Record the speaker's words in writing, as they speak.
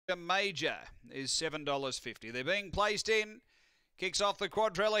Major is $7.50. They're being placed in. Kicks off the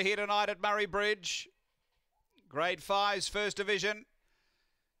quadrilla here tonight at Murray-Bridge. Grade 5's first division.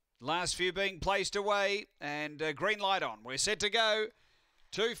 Last few being placed away, and green light on. We're set to go.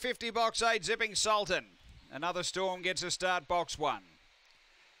 250 box 8, Zipping Sultan. Another Storm gets a start, box 1.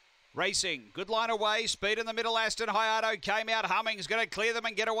 Racing, good line away, speed in the middle, Aston Hayato came out humming, is going to clear them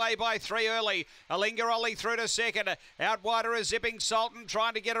and get away by 3 early. Alingaroli through to second, out wider is Zipping Sultan,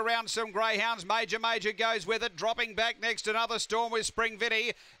 trying to get around some greyhounds. Major goes with it, dropping back next another Storm with Spring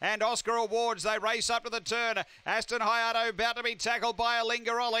Vitty and Oscar Awards. They race up to the turn, Aston Hayato about to be tackled by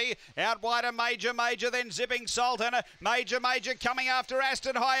Alingaroli, out wider Major, then Zipping Sultan. Major coming after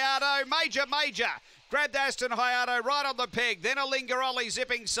Aston Hayato, Major grabbed Aston Hayato right on the peg, then Alingaroli,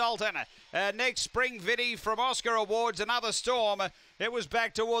 Zipping Sultan. Next, Spring Vitty from Oscar Awards, another Storm. It was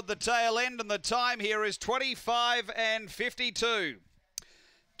back toward the tail end, and the time here is 25 and 52.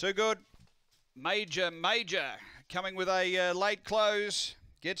 Too good. Major coming with a late close,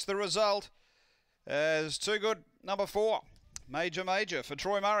 gets the result. As Too Good, number 4. Major for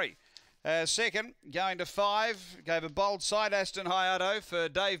Troy Murray. Second, going to 5, gave a bold side Aston Hayato for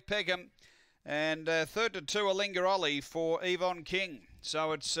Dave Peckham. And third to 2, Alingaroli for Yvonne King.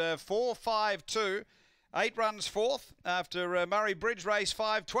 So it's 4-5-2. 8 runs fourth after Murray-Bridge Race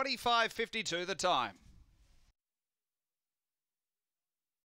 5, 25.52 the time.